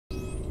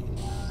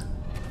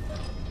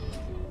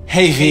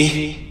Hey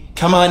V,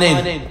 come on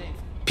in.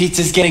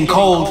 Pizza's getting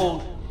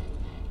cold.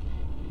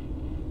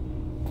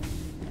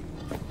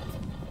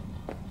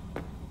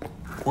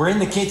 We're in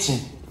the kitchen.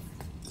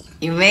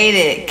 You made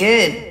it.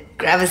 Good.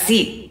 Grab a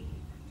seat.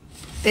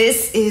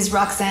 This is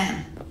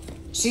Roxanne.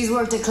 She's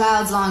worked at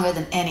Clouds longer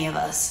than any of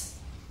us.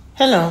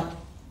 Hello.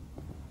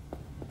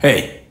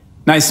 Hey,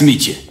 nice to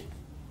meet you.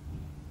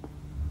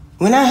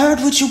 When I heard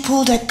what you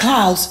pulled at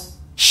Clouds,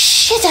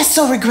 shit, I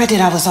so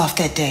regretted I was off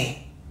that day.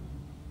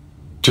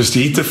 Just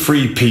eat the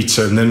free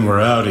pizza and then we're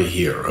out of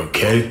here,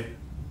 okay?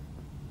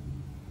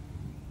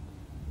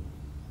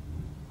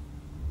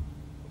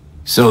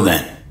 So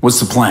then, what's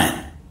the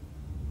plan?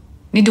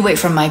 Need to wait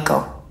for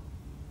Michael.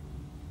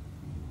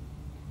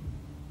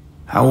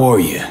 How are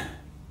you?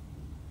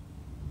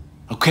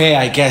 Okay,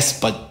 I guess,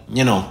 but,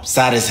 you know,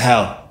 sad as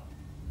hell.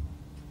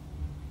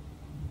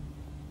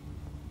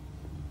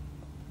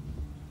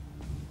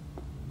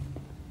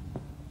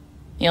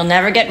 You'll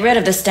never get rid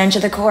of the stench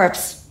of the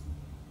corpse.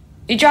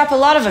 You drop a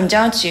lot of them,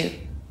 don't you?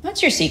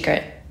 What's your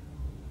secret?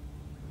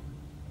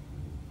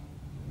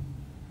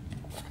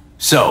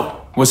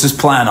 So, what's this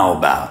plan all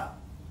about?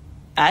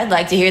 I'd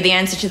like to hear the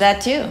answer to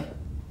that too.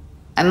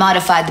 I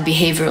modified the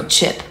behavioral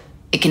chip.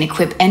 It can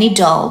equip any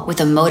doll with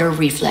a motor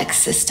reflex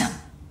system.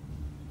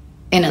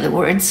 In other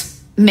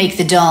words, make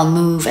the doll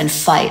move and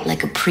fight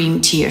like a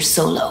Preem-tier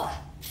solo.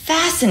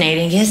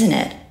 Fascinating, isn't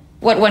it?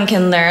 What one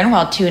can learn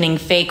while tuning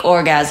fake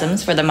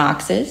orgasms for the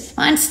Moxes.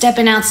 Mind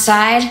stepping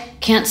outside?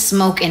 Can't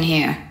smoke in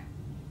here.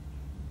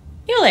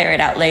 You'll air it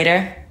out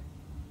later.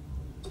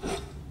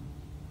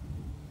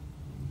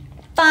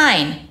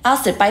 Fine, I'll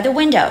sit by the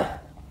window.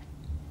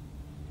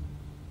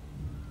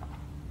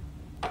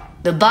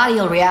 The body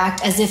will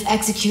react as if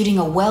executing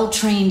a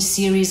well-trained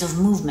series of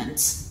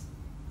movements.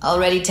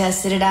 Already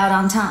tested it out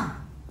on Tom.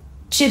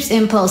 Chip's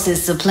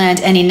impulses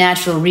supplant any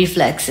natural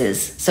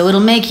reflexes, so it'll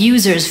make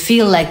users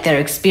feel like they're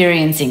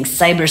experiencing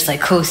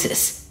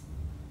cyberpsychosis.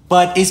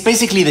 But it's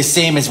basically the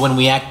same as when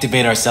we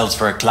activate ourselves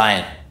for a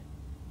client.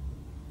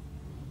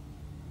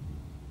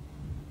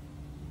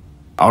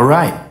 All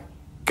right.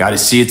 Gotta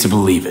see it to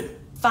believe it.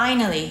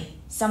 Finally,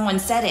 someone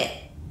said it.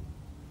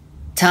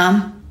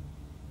 Tom?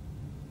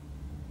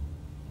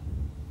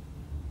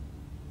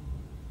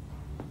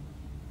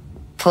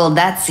 Pulled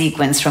that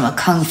sequence from a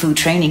kung fu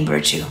training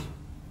virtue.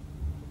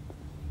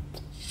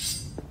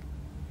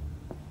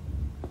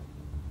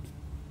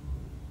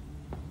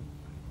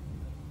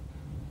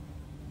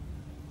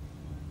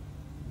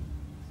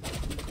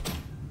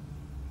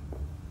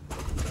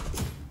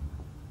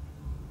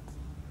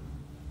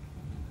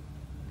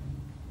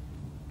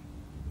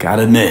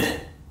 Gotta admit,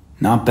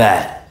 not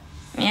bad.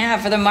 Yeah,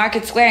 for the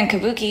Market Square in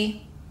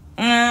Kabuki.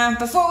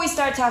 Before we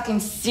start talking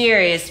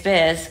serious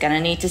biz, gonna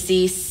need to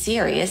see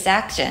serious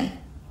action.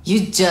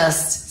 You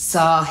just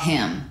saw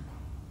him.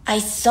 I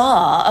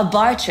saw a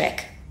bar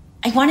trick.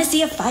 I want to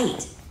see a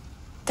fight.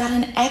 Got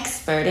an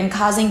expert in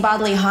causing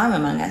bodily harm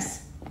among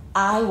us.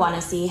 I want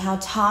to see how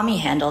Tommy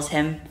handles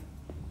him.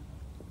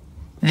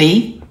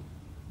 V?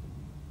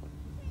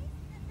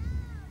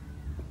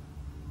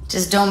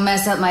 Just don't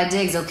mess up my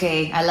digs,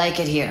 okay? I like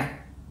it here.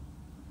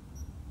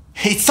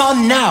 It's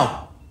on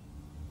now!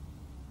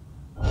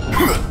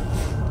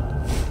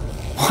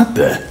 What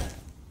the?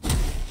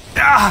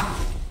 Ah!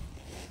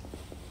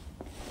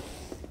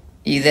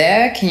 You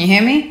there? Can you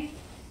hear me?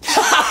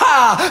 Ha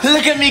ha!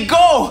 Look at me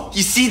go!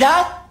 You see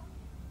that?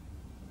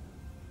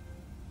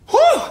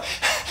 Whew!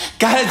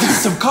 Gotta do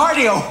some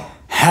cardio!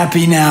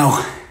 Happy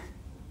now?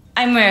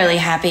 I'm rarely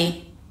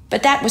happy,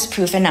 but that was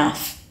proof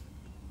enough.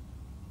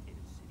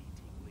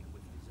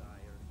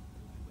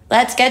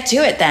 Let's get to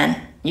it then.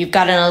 You've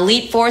got an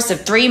elite force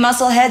of 3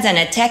 muscleheads and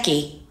a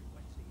techie.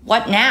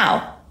 What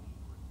now?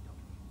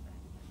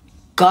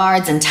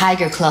 Guards and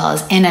tiger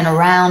claws in and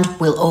around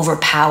will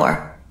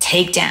overpower,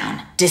 take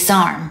down,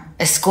 disarm,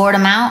 escort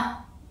them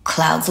out.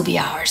 Clouds will be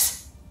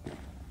ours.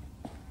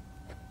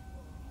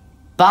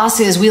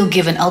 Bosses, we'll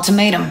give an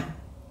ultimatum.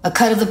 A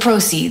cut of the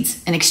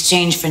proceeds in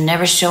exchange for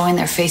never showing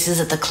their faces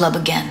at the club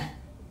again.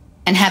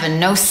 And having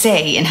no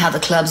say in how the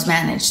club's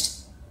managed.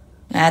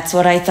 That's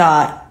what I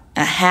thought.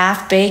 A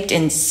half-baked,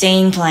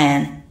 insane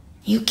plan.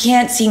 You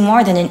can't see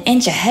more than an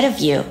inch ahead of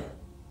you.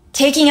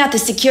 Taking out the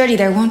security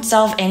there won't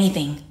solve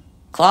anything.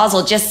 Claws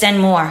will just send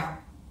more.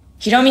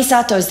 Hiromi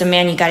Sato's the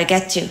man you gotta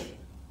get to.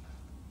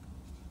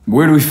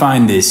 Where do we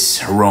find this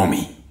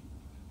Hiromi?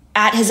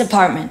 At his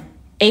apartment.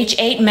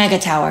 H8 Mega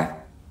Tower.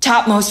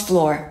 Topmost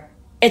floor.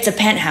 It's a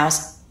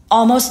penthouse.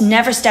 Almost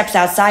never steps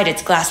outside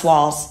its glass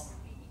walls.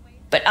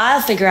 But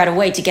I'll figure out a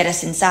way to get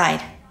us inside.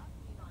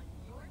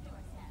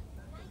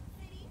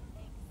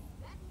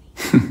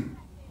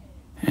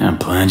 Yeah,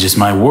 plan just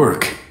might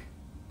work.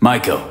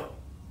 Maiko,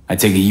 I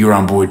take it you're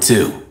on board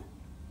too.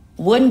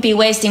 Wouldn't be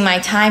wasting my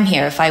time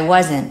here if I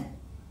wasn't.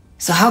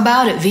 So how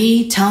about it,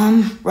 V,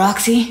 Tom,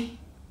 Roxy?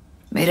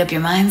 Made up your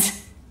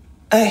minds?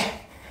 I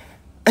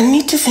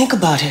need to think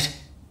about it.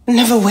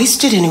 Never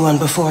wasted anyone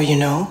before, you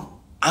know.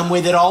 I'm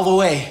with it all the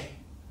way.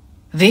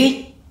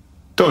 V?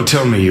 Don't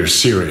tell me you're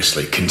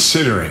seriously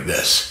considering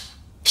this.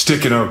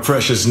 Sticking our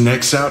precious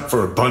necks out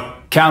for a bunch.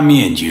 Count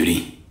me in,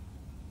 Judy.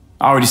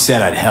 I already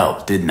said I'd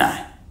help, didn't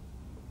I?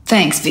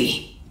 Thanks,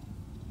 V.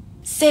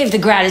 Save the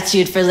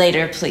gratitude for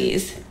later,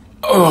 please.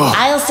 Ugh.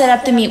 I'll set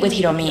up the meet with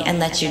Hiromi and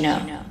let you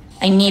know.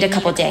 I need a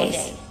couple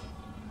days.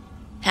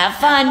 Have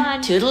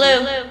fun.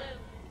 Toodaloo.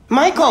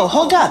 Michael,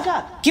 hold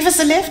up. Give us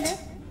a lift.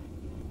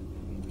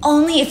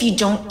 Only if you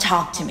don't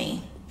talk to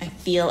me. I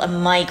feel a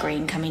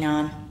migraine coming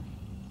on.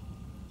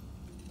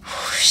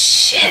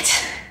 Shit.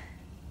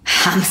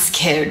 I'm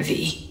scared,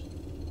 V.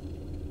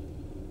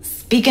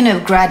 Speaking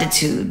of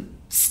gratitude,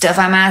 stuff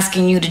I'm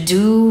asking you to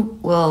do,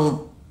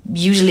 well,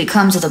 usually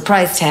comes with a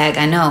price tag,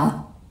 I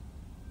know.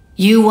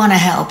 You want to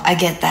help, I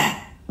get that.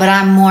 But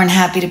I'm more than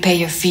happy to pay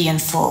your fee in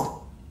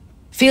full.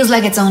 Feels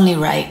like it's only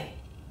right.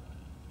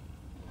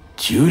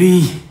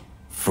 Judy?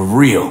 For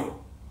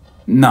real?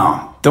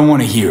 No, don't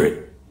want to hear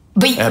it.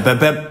 But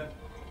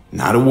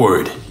Not a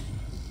word.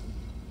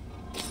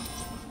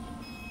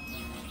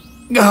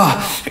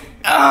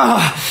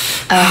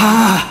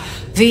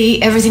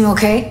 V, everything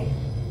okay?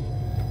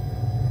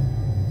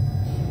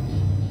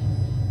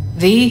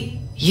 V,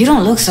 you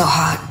don't look so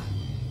hot.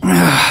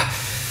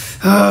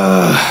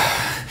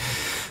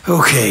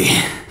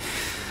 Okay.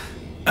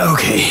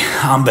 Okay,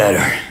 I'm better.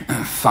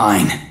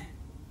 Fine.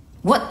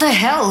 What the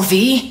hell,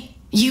 V?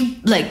 You,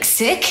 like,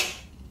 sick?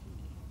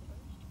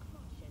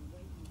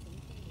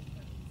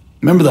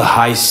 Remember the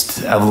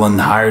heist Evelyn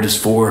hired us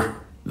for?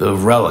 The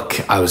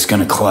relic I was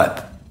gonna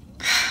collect.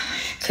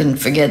 Couldn't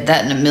forget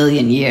that in a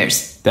million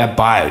years. That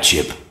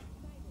biochip.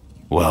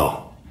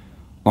 Well,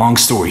 long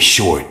story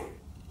short,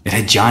 it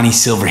had Johnny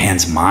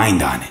Silverhand's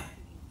mind on it.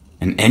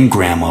 An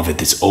engram of it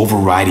that's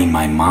overriding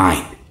my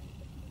mind.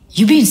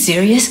 You being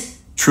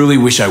serious? Truly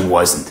wish I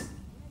wasn't.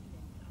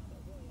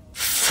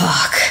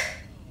 Fuck.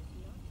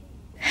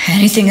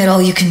 Anything at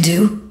all you can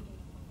do?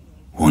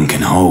 One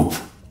can hope.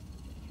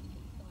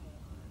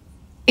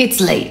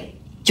 It's late.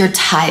 You're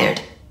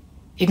tired.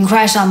 You can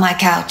crash on my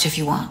couch if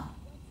you want.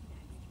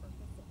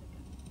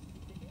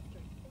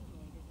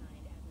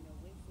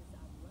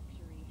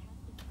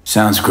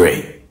 Sounds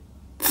great.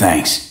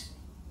 Thanks.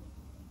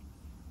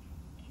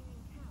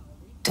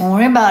 Don't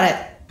worry about it.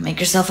 Make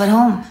yourself at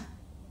home.